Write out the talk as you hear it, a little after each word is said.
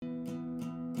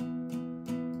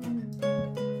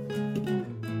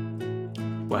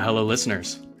Well, hello,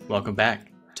 listeners. Welcome back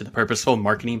to the Purposeful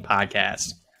Marketing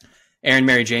Podcast. Aaron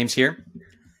Mary James here.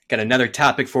 Got another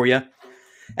topic for you.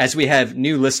 As we have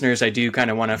new listeners, I do kind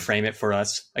of want to frame it for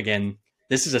us. Again,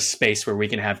 this is a space where we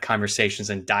can have conversations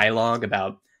and dialogue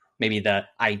about maybe the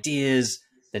ideas,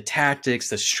 the tactics,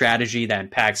 the strategy that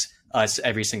impacts us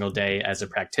every single day as a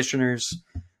practitioners.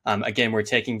 Again, we're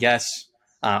taking guests.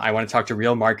 I want to talk to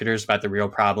real marketers about the real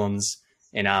problems.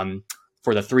 And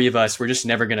for the three of us, we're just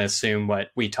never going to assume what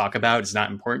we talk about is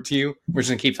not important to you. We're just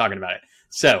going to keep talking about it.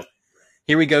 So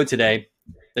here we go today.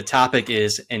 The topic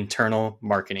is internal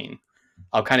marketing.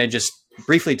 I'll kind of just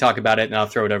briefly talk about it, and I'll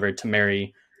throw it over to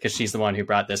Mary because she's the one who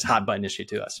brought this hot button issue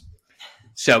to us.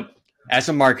 So as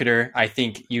a marketer, I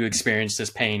think you experience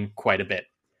this pain quite a bit.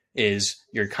 Is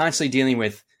you're constantly dealing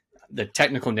with the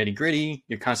technical nitty gritty.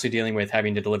 You're constantly dealing with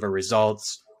having to deliver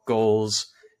results, goals,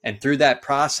 and through that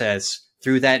process,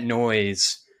 through that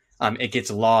noise, it gets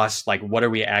lost. Like, what are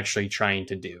we actually trying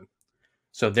to do?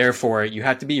 So therefore, you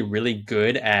have to be really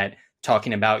good at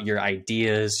talking about your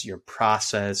ideas, your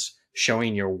process,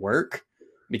 showing your work,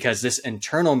 because this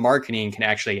internal marketing can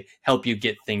actually help you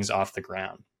get things off the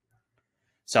ground.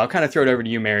 So I'll kind of throw it over to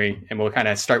you, Mary, and we'll kind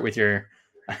of start with your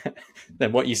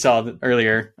what you saw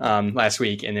earlier last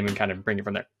week, and then we kind of bring it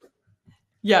from there.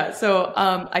 Yeah, so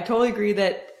I totally agree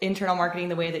that internal marketing,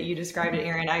 the way that you described it,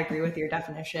 Aaron, I agree with your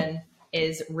definition,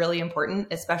 is really important,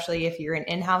 especially if you're an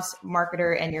in-house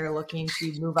marketer and you're looking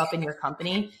to move up in your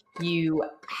company. You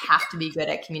have to be good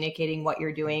at communicating what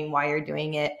you're doing, why you're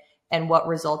doing it, and what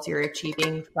results you're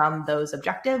achieving from those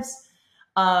objectives.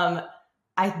 I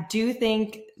do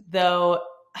think, though,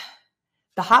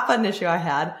 the hot button issue I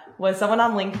had was someone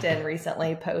on LinkedIn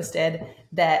recently posted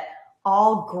that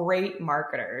all great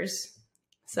marketers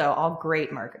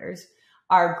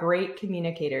are great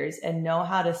communicators and know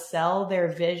how to sell their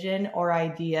vision or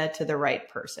idea to the right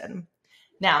person.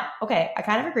 Now, okay, I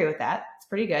kind of agree with that. It's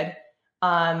pretty good.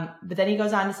 But then he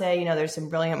goes on to say, there's some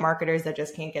brilliant marketers that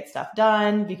just can't get stuff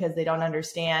done because they don't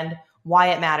understand why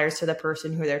it matters to the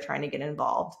person who they're trying to get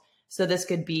involved. So this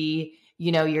could be,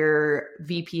 your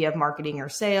VP of marketing or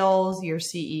sales, your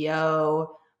CEO,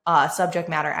 subject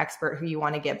matter expert who you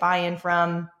want to get buy-in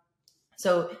from.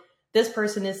 So this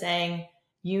person is saying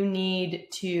you need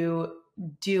to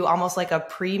do almost like a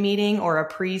pre-meeting or a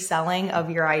pre-selling of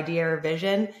your idea or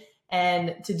vision.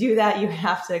 And to do that, you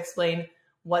have to explain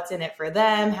what's in it for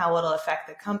them, how it'll affect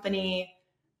the company,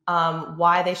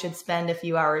 why they should spend a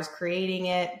few hours creating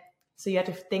it. So you have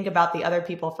to think about the other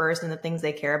people first and the things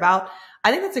they care about. I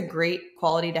think that's a great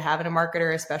quality to have in a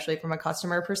marketer, especially from a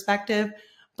customer perspective.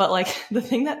 But like the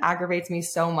thing that aggravates me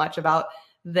so much about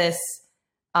this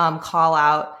call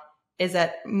out is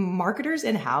that marketers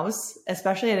in-house,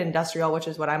 especially at industrial, which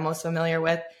is what I'm most familiar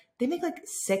with, they make like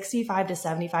 $65,000 to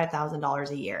 $75,000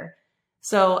 a year.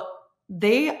 So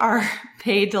they are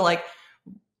paid to like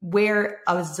wear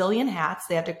a zillion hats.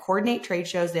 They have to coordinate trade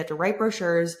shows. They have to write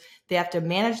brochures. They have to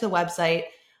manage the website.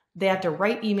 They have to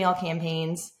write email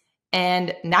campaigns.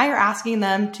 And now you're asking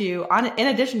them to, in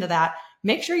addition to that,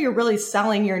 make sure you're really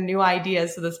selling your new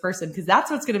ideas to this person, because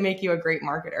that's what's going to make you a great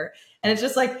marketer. And it's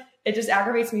just like, it just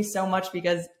aggravates me so much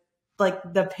because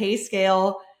like the pay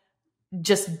scale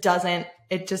just doesn't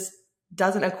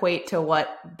equate to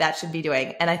what that should be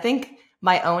doing. And I think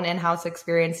my own in-house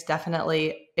experience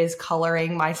definitely is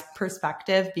coloring my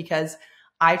perspective, because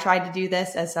I tried to do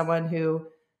this as someone who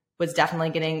was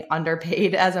definitely getting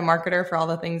underpaid as a marketer for all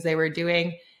the things they were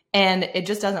doing. And it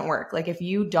just doesn't work. Like if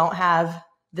you don't have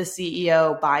the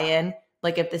CEO buy-in,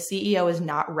 like if the CEO is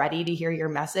not ready to hear your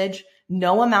message,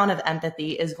 no amount of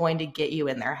empathy is going to get you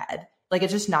in their head. Like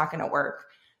it's just not going to work.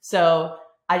 So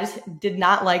I just did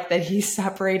not like that he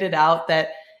separated out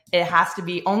that it has to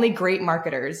be only great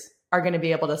marketers are going to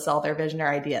be able to sell their vision or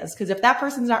ideas. Because if that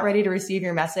person's not ready to receive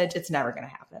your message, it's never going to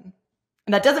happen.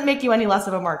 And that doesn't make you any less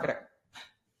of a marketer.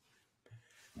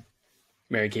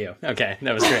 Mary Keogh. Okay,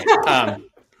 that was great.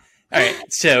 All right.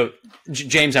 So,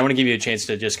 James, I want to give you a chance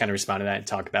to just kind of respond to that and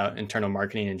talk about internal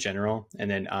marketing in general, and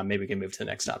then maybe we can move to the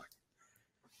next topic.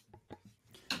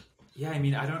 Yeah, I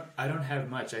mean, I don't have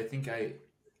much. I think I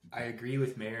agree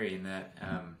with Mary in that,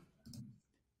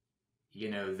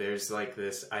 there's like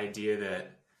this idea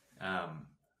that,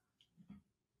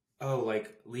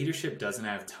 like leadership doesn't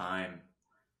have time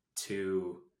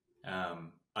to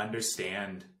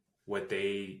understand what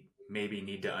they maybe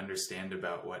need to understand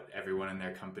about what everyone in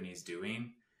their company is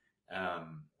doing.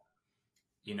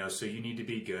 So you need to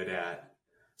be good at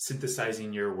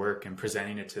synthesizing your work and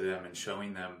presenting it to them and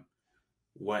showing them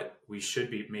what we should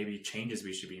be, maybe changes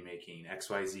we should be making, X,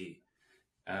 Y, Z.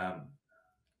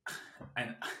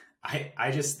 And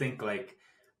I just think like,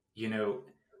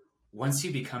 once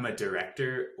you become a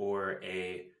director or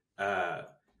a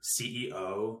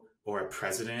CEO or a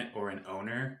president or an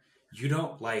owner, you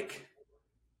don't like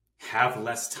have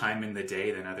less time in the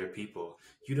day than other people.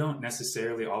 You don't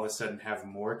necessarily all of a sudden have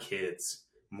more kids,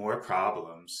 more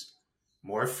problems,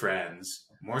 more friends,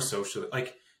 more social.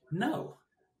 Like, no,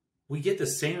 we get the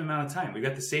same amount of time. We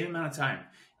got the same amount of time.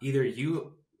 Either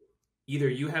you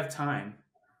have time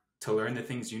to learn the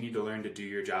things you need to learn to do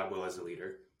your job well as a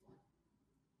leader,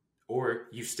 or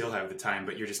you still have the time,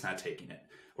 but you're just not taking it,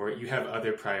 or you have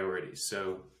other priorities.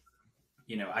 So,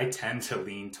 I tend to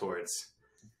lean towards,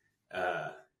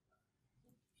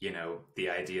 the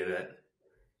idea that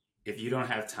if you don't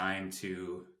have time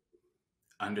to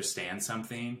understand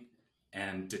something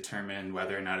and determine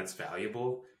whether or not it's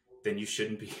valuable, then you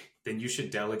should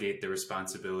delegate the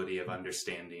responsibility of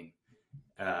understanding,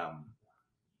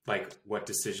 like what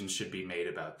decisions should be made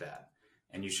about that.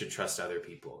 And you should trust other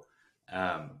people.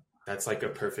 That's like a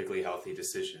perfectly healthy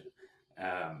decision.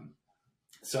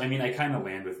 So, I kind of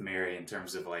land with Mary in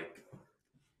terms of like,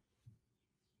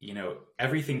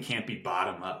 everything can't be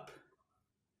bottom up.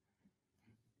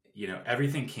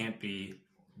 Everything can't be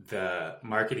the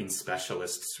marketing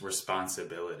specialist's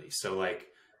responsibility. So like,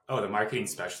 the marketing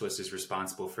specialist is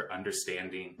responsible for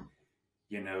understanding,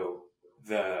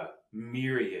 the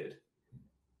myriad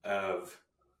of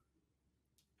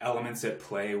elements at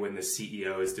play when the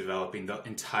CEO is developing the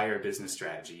entire business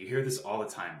strategy. You hear this all the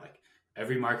time. Like,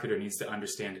 every marketer needs to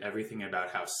understand everything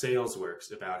about how sales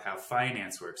works, about how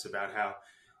finance works, about how,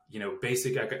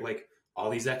 basic, like all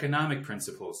these economic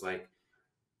principles, like,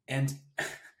 and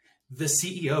the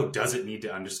CEO doesn't need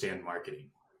to understand marketing.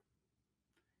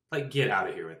 Like, get out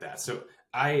of here with that. So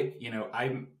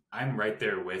I'm right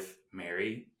there with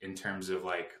Mary in terms of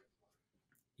like,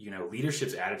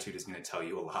 leadership's attitude is going to tell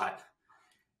you a lot.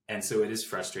 And so it is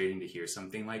frustrating to hear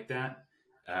something like that.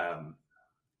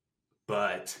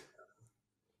 But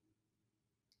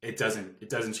it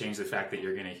doesn't change the fact that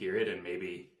you're going to hear it. And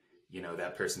maybe,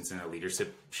 that person's in a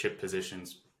leadership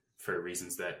positions for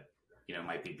reasons that,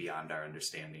 might be beyond our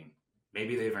understanding.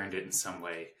 Maybe they've earned it in some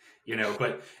way,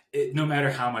 but no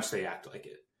matter how much they act like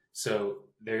it. So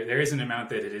there is an amount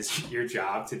that it is your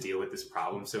job to deal with this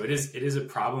problem. So it is a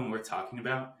problem worth talking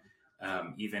about.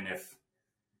 Even if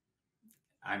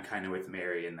I'm kind of with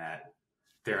Mary in that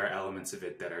there are elements of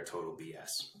it that are total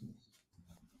BS.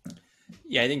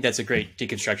 Yeah, I think that's a great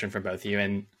deconstruction from both of you.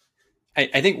 And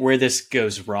I think where this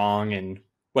goes wrong and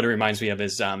what it reminds me of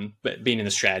is being in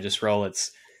the strategist role.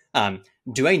 It's,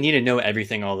 do I need to know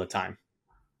everything all the time?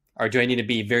 Or do I need to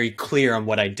be very clear on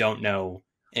what I don't know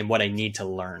and what I need to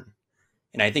learn?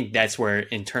 And I think that's where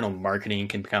internal marketing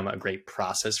can become a great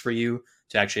process for you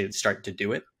to actually start to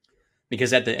do it.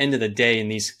 Because at the end of the day,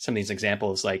 in some of these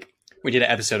examples, like we did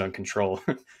an episode on control,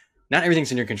 not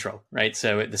everything's in your control, right?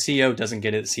 So the CEO doesn't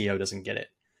get it, the CEO doesn't get it.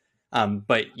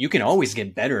 But you can always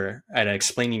get better at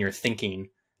explaining your thinking,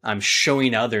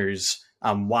 showing others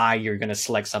why you're going to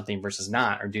select something versus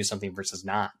not, or do something versus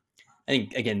not. I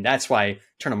think, again, that's why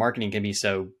internal marketing can be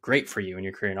so great for you in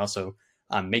your career and also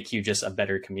make you just a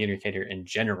better communicator in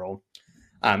general.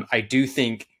 I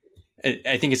think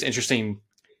it's interesting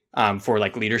for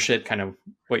like leadership, kind of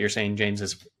what you're saying, James,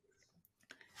 is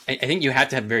I think you have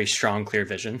to have very strong, clear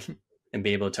vision and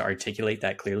be able to articulate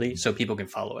that clearly so people can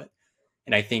follow it.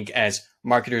 And I think as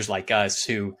marketers like us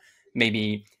who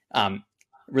maybe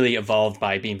really evolved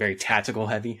by being very tactical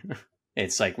heavy,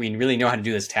 it's like we really know how to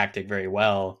do this tactic very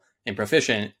well and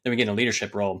proficient, then we get in a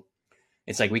leadership role.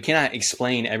 It's like we cannot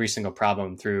explain every single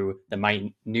problem through the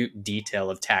minute detail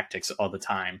of tactics all the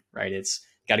time, right? It's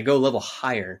got to go a level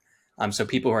higher. So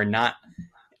people who are not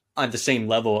on the same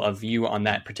level of you on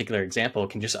that particular example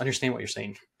can just understand what you're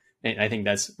saying. And I think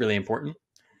that's really important.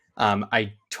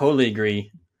 I totally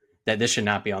agree that this should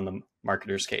not be on the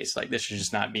marketer's case. Like, this should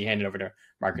just not be handed over to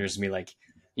marketers and be like,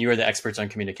 you are the experts on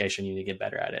communication. You need to get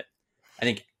better at it. I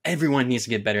think everyone needs to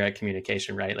get better at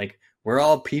communication, right? Like, we're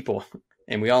all people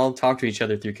and we all talk to each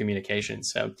other through communication.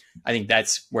 So I think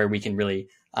that's where we can really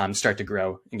start to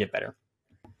grow and get better.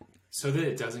 So that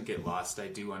it doesn't get lost, I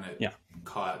do want to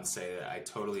call out and say that I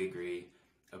totally agree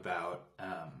about,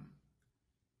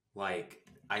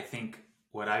 I think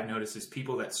what I've noticed is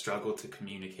people that struggle to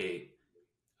communicate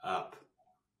up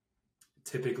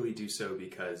typically do so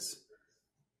because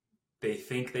they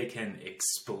think they can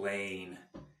explain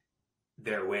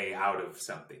their way out of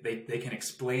something. They can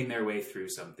explain their way through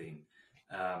something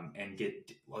and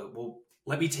get, well,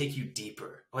 let me take you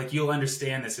deeper. Like, you'll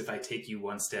understand this if I take you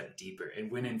one step deeper. And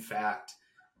when in fact,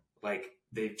 like,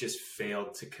 they've just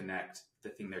failed to connect the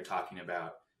thing they're talking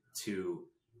about to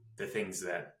the things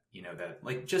that, that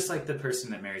like, just like the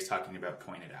person that Mary's talking about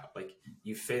pointed out, like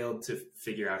you failed to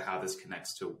figure out how this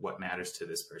connects to what matters to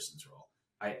this person's role.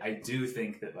 I do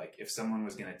think that like, if someone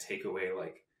was going to take away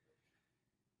like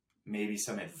maybe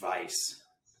some advice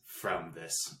from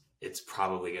this, it's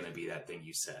probably going to be that thing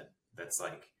you said. That's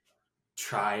like,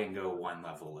 try and go one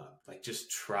level up. Like just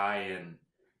try and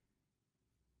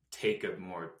take a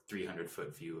more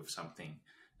 300-foot view of something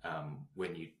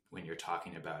when you're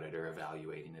talking about it or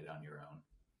evaluating it on your own.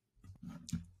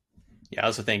 Yeah, I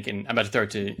also think, and I'm about to throw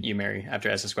it to you, Mary, after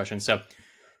I ask this question. So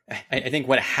I think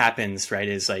what happens, right,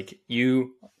 is like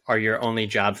you are your only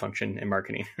job function in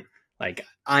marketing. Like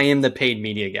I am the paid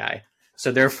media guy.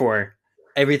 So therefore,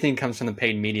 everything comes from the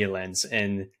paid media lens,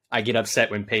 and I get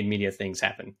upset when paid media things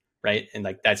happen, right? And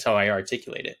like that's how I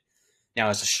articulate it. Now,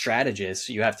 as a strategist,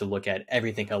 you have to look at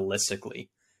everything holistically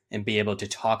and be able to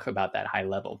talk about that high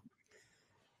level.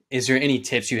 Is there any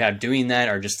tips you have doing that,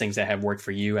 or just things that have worked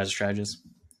for you as a strategist?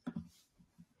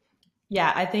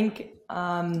 Yeah, I think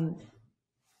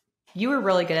you were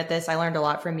really good at this. I learned a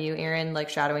lot from you, Aaron, like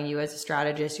shadowing you as a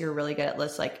strategist. You're really good at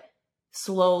this, like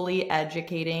slowly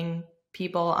educating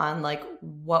people on like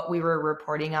what we were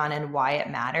reporting on and why it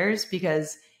matters,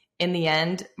 because in the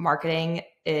end, marketing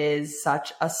is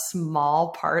such a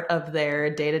small part of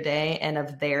their day-to-day and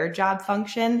of their job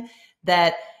function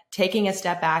that taking a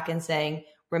step back and saying,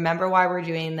 remember why we're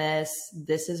doing this,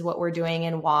 this is what we're doing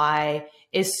and why,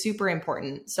 is super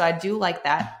important. So I do like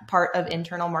that part of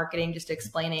internal marketing, just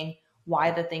explaining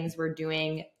why the things we're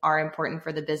doing are important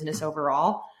for the business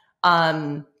overall.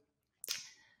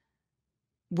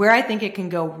 Where I think it can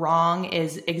go wrong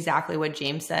is exactly what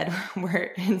James said,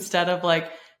 where instead of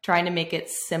like trying to make it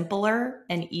simpler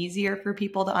and easier for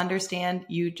people to understand,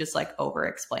 you just like over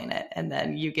explain it and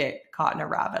then you get caught in a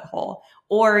rabbit hole,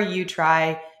 or you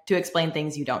try to explain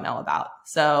things you don't know about.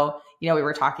 So, we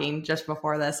were talking just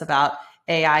before this about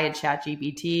AI and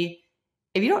ChatGPT.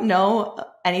 If you don't know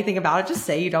anything about it, just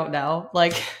say you don't know.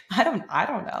 Like, I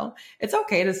don't know. It's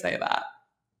okay to say that.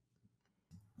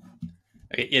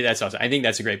 Okay, yeah, that's awesome. I think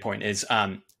that's a great point. Is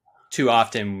too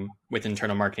often with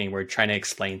internal marketing, we're trying to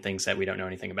explain things that we don't know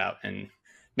anything about, and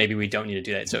maybe we don't need to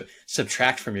do that. So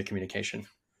subtract from your communication.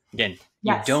 Again,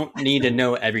 you don't need to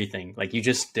know everything. Like you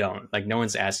just don't. Like no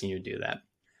one's asking you to do that.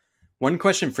 One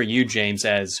question for you, James,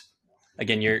 as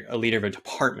again, you're a leader of a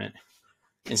department,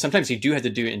 and sometimes you do have to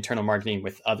do internal marketing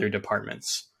with other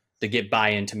departments to get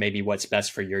buy-in to maybe what's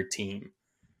best for your team.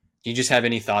 Do you just have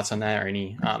any thoughts on that, or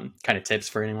any kind of tips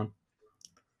for anyone?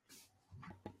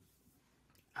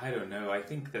 I don't know. I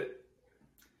think that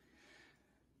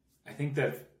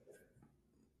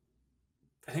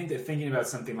thinking about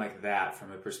something like that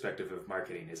from a perspective of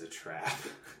marketing is a trap.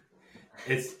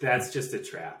 That's just a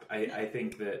trap. I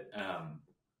think that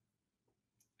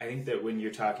when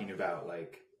you're talking about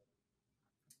like,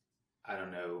 I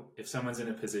don't know, if someone's in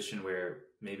a position where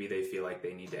maybe they feel like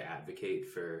they need to advocate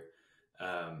for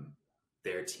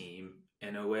their team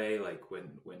in a way, like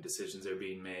when decisions are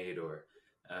being made or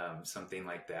something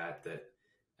like that,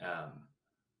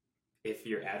 if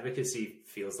your advocacy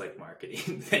feels like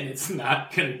marketing, then it's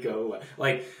not going to go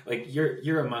like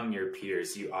you're among your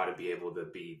peers. You ought to be able to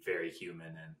be very human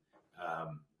and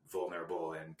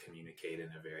vulnerable and communicate in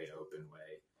a very open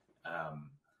way.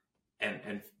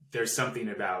 And there's something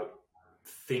about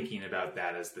thinking about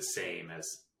that as the same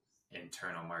as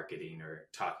internal marketing, or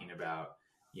talking about,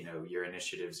 your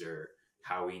initiatives or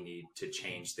how we need to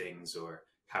change things or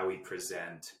how we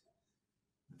present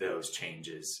those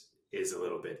changes is a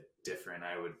little bit different.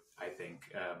 I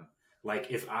think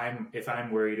like if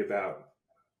I'm worried about,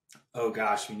 oh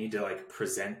gosh, we need to like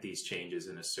present these changes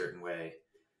in a certain way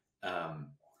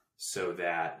so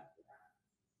that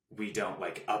we don't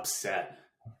like upset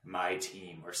my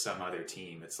team or some other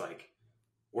team. It's like,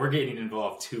 we're getting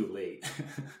involved too late.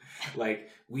 Like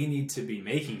we need to be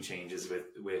making changes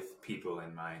with people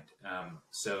in mind.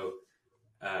 So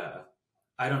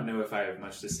I don't know if I have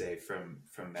much to say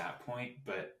from that point,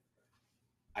 but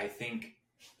I think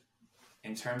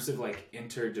in terms of like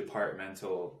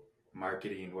interdepartmental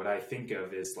marketing, what I think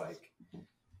of is like,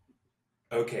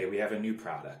 okay, we have a new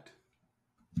product.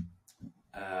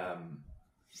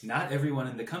 Not everyone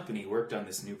in the company worked on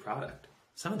this new product.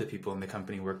 Some of the people in the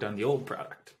company worked on the old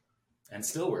product and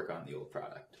still work on the old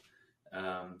product.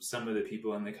 Some of the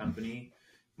people in the company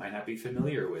might not be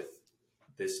familiar with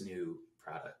this new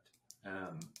product.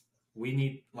 We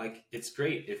need, like, it's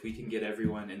great if we can get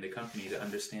everyone in the company to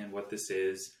understand what this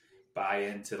is, buy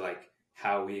into like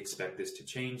how we expect this to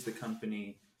change the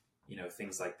company,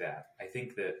 things like that. I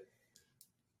think that,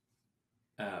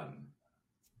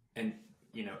 and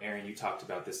Aaron, you talked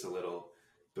about this a little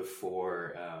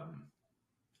before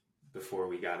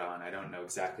we got on. I don't know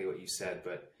exactly what you said,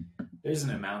 but there's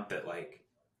an amount that like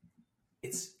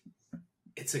it's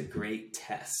a great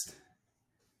test.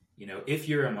 You know, if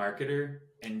you're a marketer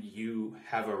and you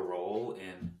have a role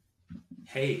in,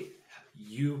 hey,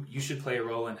 you should play a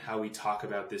role in how we talk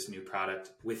about this new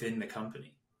product within the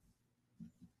company.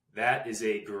 That is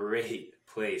a great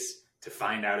place to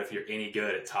find out if you're any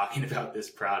good at talking about this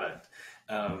product.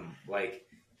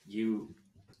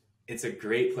 It's a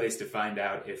great place to find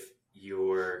out if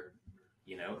your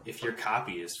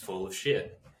copy is full of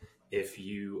shit, if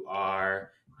you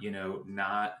are,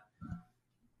 not,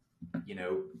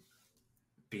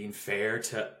 being fair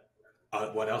to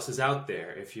what else is out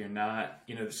there, if you're not,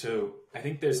 so I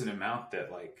think there's an amount that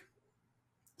like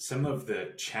some of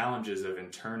the challenges of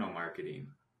internal marketing,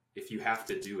 if you have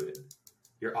to do it,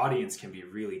 your audience can be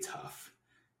really tough.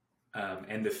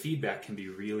 And the feedback can be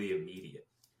really immediate.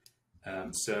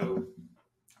 So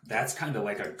that's kind of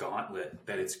like a gauntlet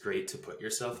that it's great to put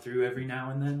yourself through every now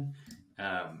and then,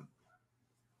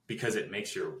 because it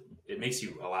makes you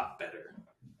a lot better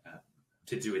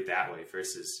to do it that way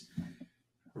versus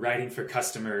writing for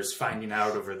customers, finding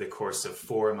out over the course of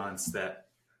 4 months that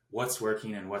what's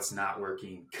working and what's not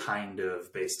working, kind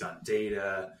of based on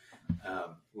data.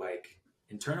 Like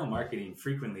internal marketing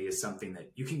frequently is something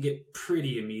that you can get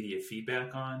pretty immediate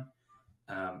feedback on.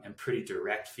 And pretty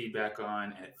direct feedback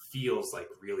on, and it feels like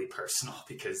really personal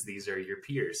because these are your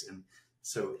peers. And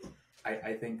so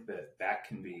I think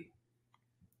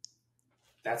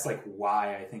that's like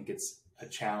why I think it's a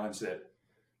challenge that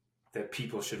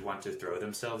people should want to throw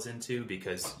themselves into,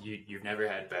 because you've never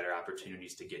had better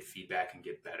opportunities to get feedback and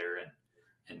get better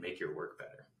and make your work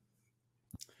better.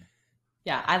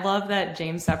 Yeah, I love that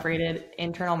James separated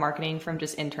internal marketing from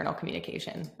just internal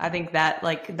communication. I think that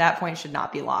like that point should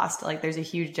not be lost. Like there's a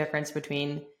huge difference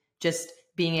between just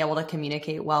being able to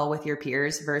communicate well with your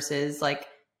peers versus like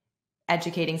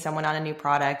educating someone on a new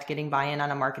product, getting buy-in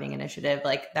on a marketing initiative.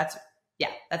 Like that's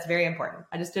very important.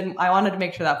 I wanted to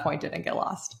make sure that point didn't get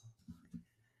lost.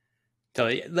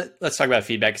 Totally. Let's talk about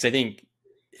feedback, because I think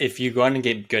if you go on and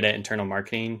get good at internal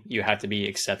marketing, you have to be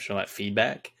exceptional at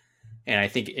feedback. And I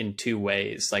think in two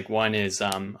ways. Like one is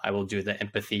I will do the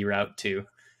empathy route too.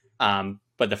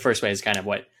 But the first way is kind of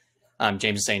what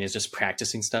James is saying, is just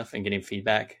practicing stuff and getting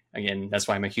feedback. Again, that's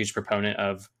why I'm a huge proponent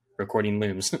of recording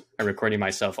looms. I recording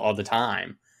myself all the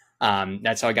time.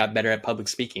 That's how I got better at public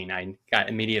speaking. I got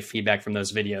immediate feedback from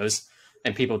those videos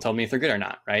and people told me if they're good or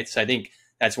not. Right. So I think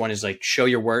that's one, is like show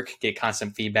your work, get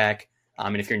constant feedback.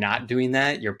 And if you're not doing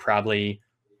that, you're probably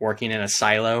working in a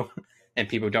silo and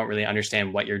people don't really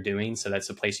understand what you're doing. So that's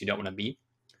a place you don't want to be.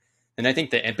 And I think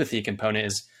the empathy component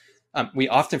is we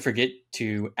often forget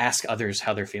to ask others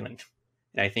how they're feeling.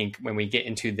 And I think when we get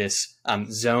into this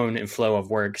zone and flow of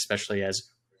work, especially as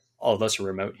all of us are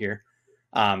remote here,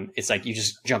 it's like you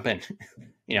just jump in,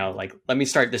 like, let me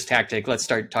start this tactic. Let's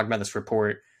start talking about this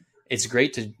report. It's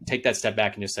great to take that step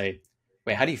back and just say,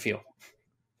 wait, how do you feel?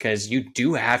 Because you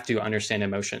do have to understand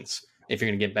emotions if you're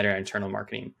going to get better at internal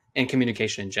marketing and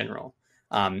communication in general.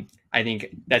 I think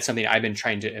that's something I've been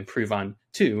trying to improve on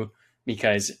too,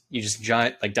 because you just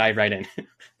dive right in.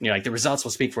 You're like, the results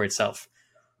will speak for itself,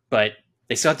 but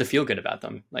they still have to feel good about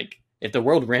them. Like if the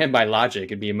world ran by logic,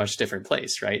 it'd be a much different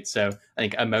place, right? So I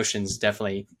think emotions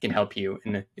definitely can help you.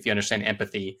 And if you understand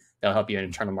empathy, they'll help you in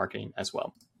internal marketing as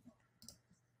well.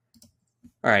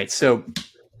 All right. So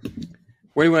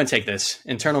where do we want to take this?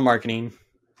 Internal marketing.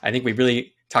 I think we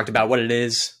really talked about what it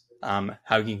is,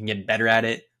 how you can get better at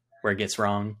it, where it gets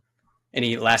wrong.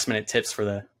 Any last minute tips for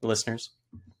the listeners?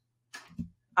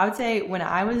 I would say when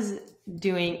I was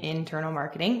doing internal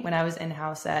marketing, when I was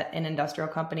in-house at an industrial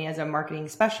company as a marketing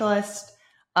specialist,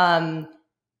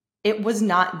 it was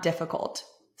not difficult.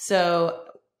 So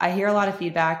I hear a lot of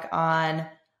feedback on,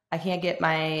 I can't get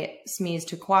my SMEs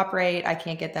to cooperate. I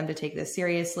can't get them to take this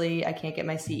seriously. I can't get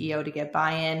my CEO to get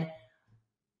buy-in.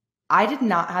 I did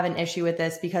not have an issue with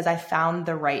this because I found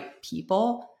the right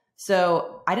people.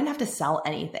 So I didn't have to sell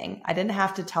anything. I didn't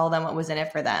have to tell them what was in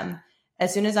it for them.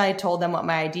 As soon as I told them what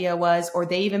my idea was, or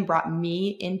they even brought me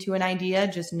into an idea,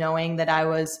 just knowing that I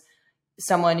was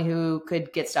someone who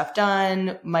could get stuff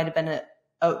done, might have been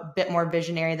a bit more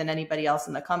visionary than anybody else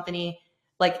in the company.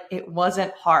 Like it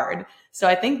wasn't hard. So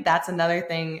I think that's another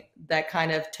thing that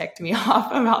kind of ticked me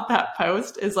off about that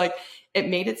post, is like, it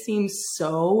made it seem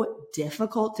so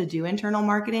difficult to do internal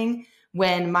marketing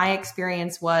when my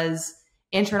experience was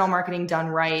internal marketing done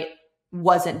right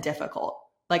wasn't difficult.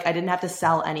 Like I didn't have to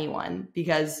sell anyone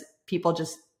because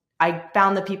I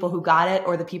found the people who got it,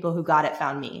 or the people who got it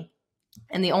found me.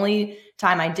 And the only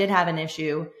time I did have an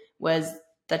issue was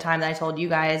the time that I told you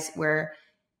guys where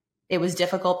it was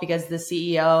difficult because the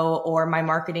CEO or my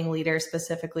marketing leader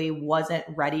specifically wasn't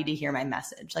ready to hear my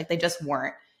message. Like they just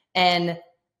weren't. And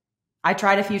I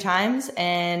tried a few times.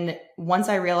 And once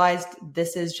I realized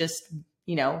this is just,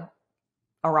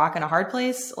 a rock and a hard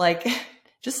place, like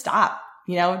just stop,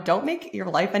 don't make your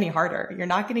life any harder. You're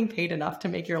not getting paid enough to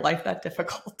make your life that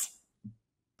difficult.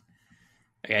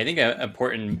 Okay, I think an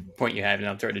important point you have, and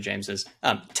I'll throw it to James, is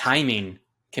timing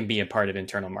can be a part of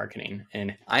internal marketing.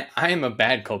 And I am a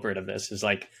bad culprit of this. Is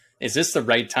like, is this the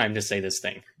right time to say this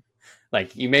thing?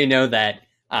 Like you may know that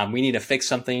we need to fix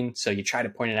something, so you try to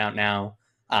point it out now.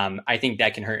 I think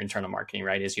that can hurt internal marketing,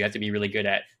 right? Is you have to be really good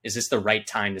at, is this the right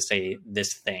time to say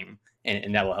this thing?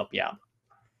 And that will help you out.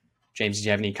 James, do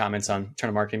you have any comments on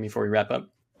internal marketing before we wrap up?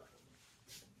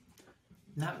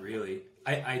 Not really.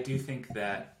 I do think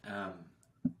that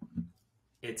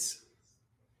it's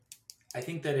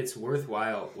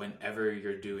worthwhile whenever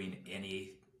you're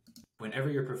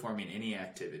performing any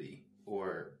activity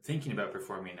or thinking about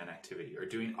performing an activity or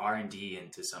doing R&D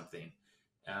into something,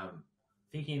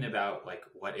 thinking about like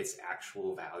what its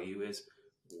actual value is.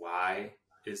 Why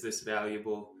is this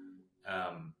valuable?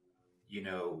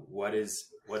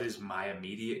 What is my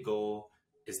immediate goal?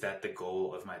 Is that the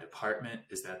goal of my department?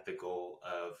 Is that the goal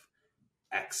of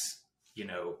X,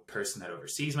 person that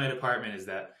oversees my department? Is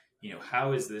that,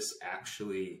 how is this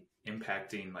actually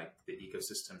impacting like the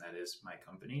ecosystem that is my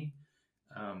company?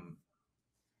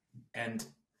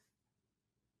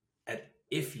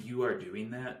 If you are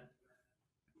doing that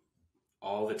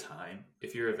all the time,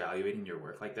 if you're evaluating your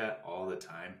work like that all the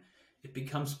time, it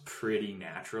becomes pretty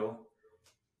natural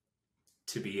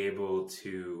to be able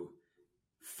to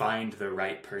find the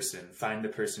right person, find the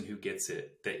person who gets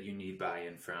it that you need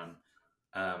buy-in from,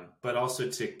 but also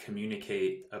to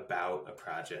communicate about a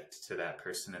project to that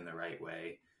person in the right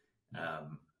way,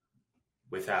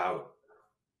 without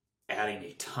adding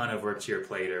a ton of work to your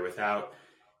plate or without,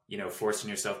 forcing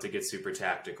yourself to get super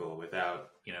tactical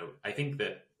without, I think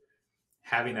that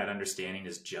having that understanding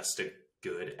is just a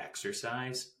good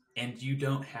exercise, and you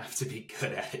don't have to be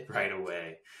good at it right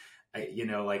away. I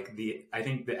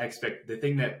think the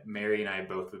thing that Mary and I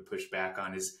both would push back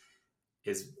on is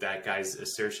that guy's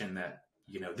assertion that,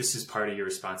 this is part of your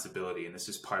responsibility and this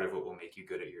is part of what will make you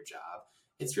good at your job.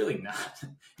 It's really not.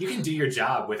 You can do your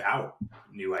job without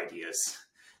new ideas.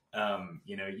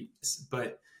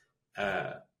 But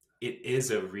it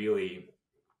is a really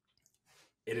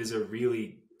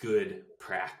good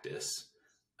practice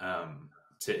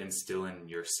to instill in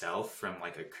yourself from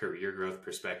like a career growth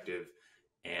perspective,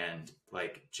 and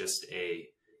like just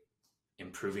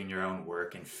improving your own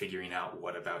work and figuring out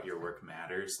what about your work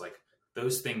matters. Like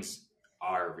those things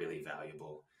are really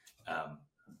valuable.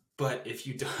 But if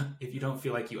you don't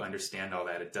feel like you understand all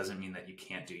that, it doesn't mean that you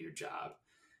can't do your job.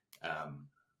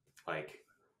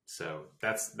 So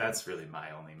that's really my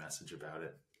only message about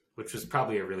it, which was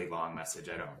probably a really long message.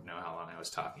 I don't know how long I was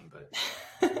talking, but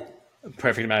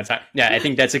perfect amount of time. Yeah, I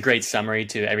think that's a great summary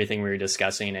to everything we were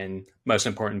discussing. And most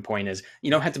important point is you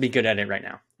don't have to be good at it right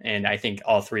now. And I think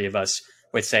all three of us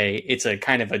would say it's a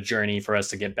kind of a journey for us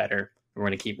to get better. We're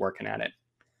going to keep working at it.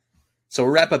 So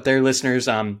we'll wrap up there, listeners.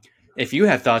 If you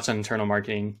have thoughts on internal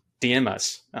marketing, DM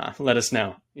us. Let us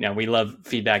know. We love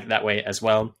feedback that way as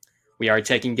well. We are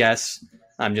taking guests.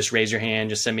 Just raise your hand.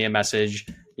 Just send me a message.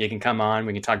 You can come on.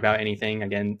 We can talk about anything.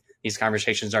 Again, these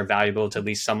conversations are valuable to at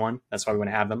least someone. That's why we want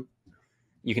to have them.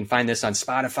 You can find this on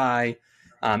Spotify,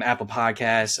 Apple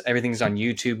Podcasts. Everything's on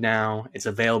YouTube now. It's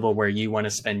available where you want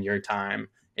to spend your time.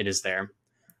 It is there.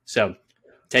 So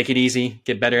take it easy.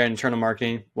 Get better at internal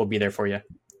marketing. We'll be there for you.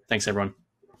 Thanks, everyone.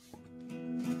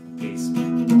 Peace.